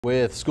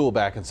With school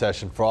back in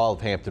session for all of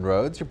Hampton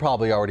Roads, you're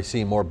probably already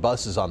seeing more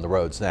buses on the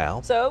roads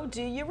now. So,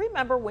 do you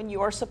remember when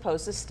you are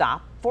supposed to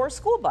stop for a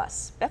school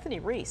bus?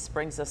 Bethany Reese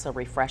brings us a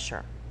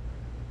refresher.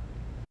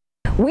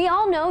 We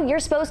all know you're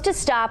supposed to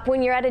stop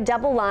when you're at a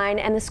double line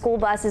and the school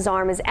bus's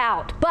arm is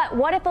out. But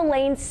what if a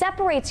lane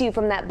separates you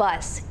from that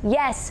bus?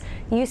 Yes,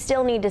 you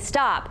still need to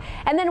stop.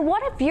 And then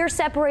what if you're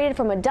separated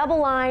from a double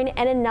line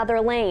and another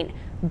lane?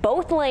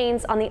 Both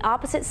lanes on the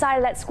opposite side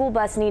of that school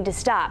bus need to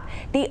stop.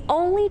 The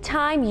only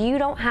time you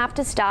don't have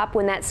to stop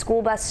when that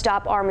school bus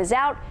stop arm is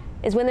out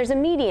is when there's a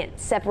median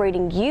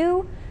separating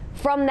you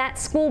from that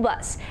school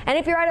bus. And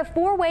if you're at a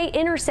four-way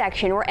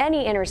intersection, or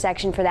any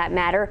intersection for that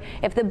matter,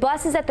 if the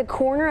bus is at the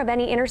corner of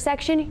any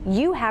intersection,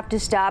 you have to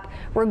stop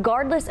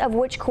regardless of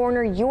which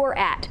corner you're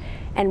at.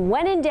 And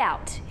when in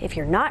doubt, if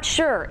you're not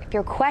sure, if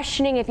you're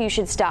questioning if you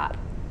should stop,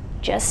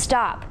 just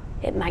stop.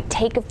 It might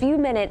take a few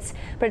minutes,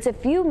 but it's a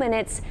few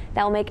minutes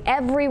that will make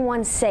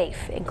everyone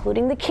safe,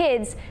 including the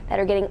kids that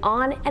are getting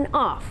on and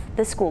off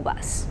the school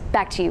bus.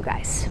 Back to you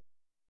guys.